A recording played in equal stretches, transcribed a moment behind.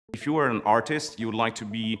If you were an artist, you would like to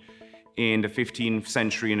be in the 15th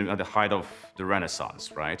century and at the height of the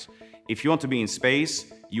Renaissance, right? If you want to be in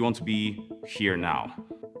space, you want to be here now.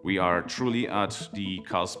 We are truly at the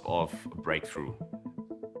cusp of a breakthrough.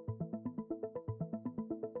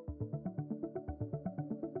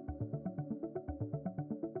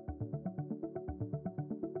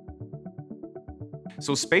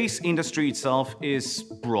 So space industry itself is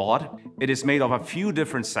broad. It is made of a few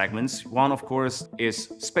different segments. One, of course,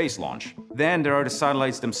 is space launch. Then there are the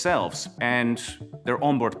satellites themselves and their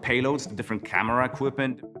onboard payloads, the different camera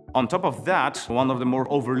equipment. On top of that, one of the more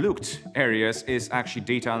overlooked areas is actually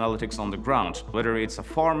data analytics on the ground. Whether it's a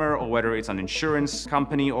farmer or whether it's an insurance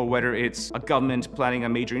company or whether it's a government planning a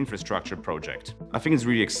major infrastructure project. I think it's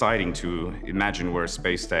really exciting to imagine where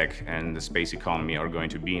space tech and the space economy are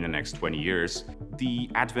going to be in the next 20 years. The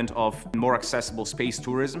advent of more accessible space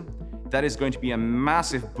tourism, that is going to be a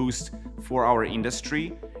massive boost for our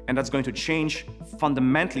industry, and that's going to change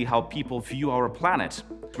fundamentally how people view our planet.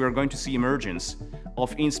 We are going to see emergence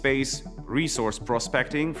of in-space resource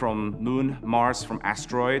prospecting from Moon, Mars, from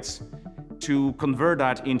asteroids, to convert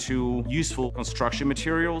that into useful construction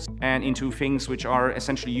materials and into things which are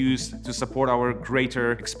essentially used to support our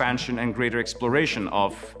greater expansion and greater exploration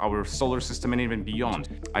of our solar system and even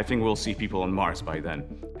beyond. I think we'll see people on Mars by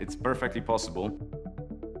then. It's perfectly possible.